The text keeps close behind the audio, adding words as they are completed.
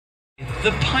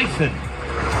the Python.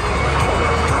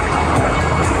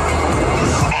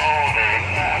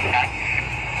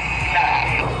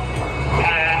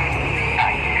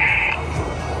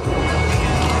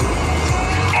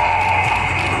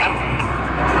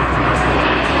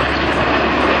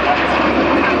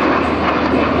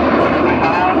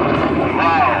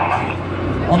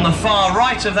 On the far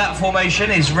right of that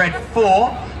formation is Red 4.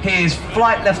 He is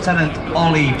Flight Lieutenant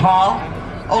Ollie Parr.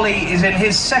 Ollie is in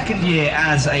his second year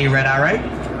as a Red Arrow,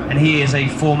 and he is a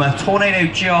former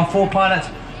Tornado GR4 pilot,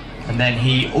 and then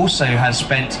he also has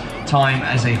spent time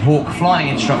as a Hawk flying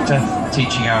instructor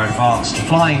teaching our advanced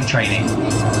flying training.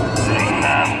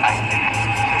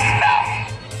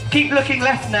 Keep looking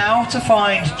left now to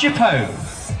find Jippo.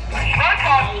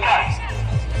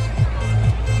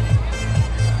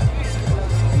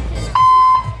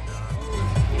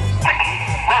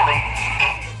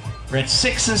 Red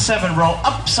 6 and 7 roll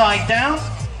upside down.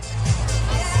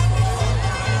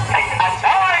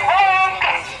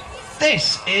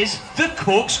 This is the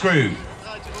corkscrew.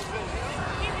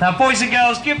 Now boys and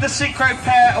girls, give the synchro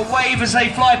pair a wave as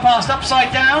they fly past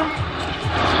upside down.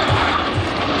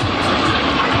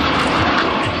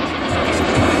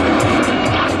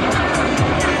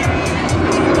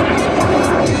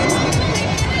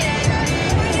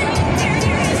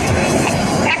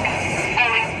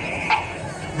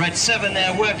 Red 7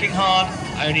 there working hard,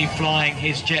 only flying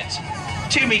his jet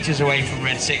 2 meters away from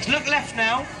Red 6. Look left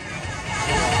now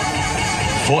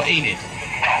for Enid.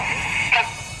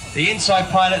 The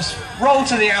inside pilots roll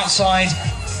to the outside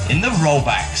in the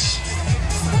rollbacks.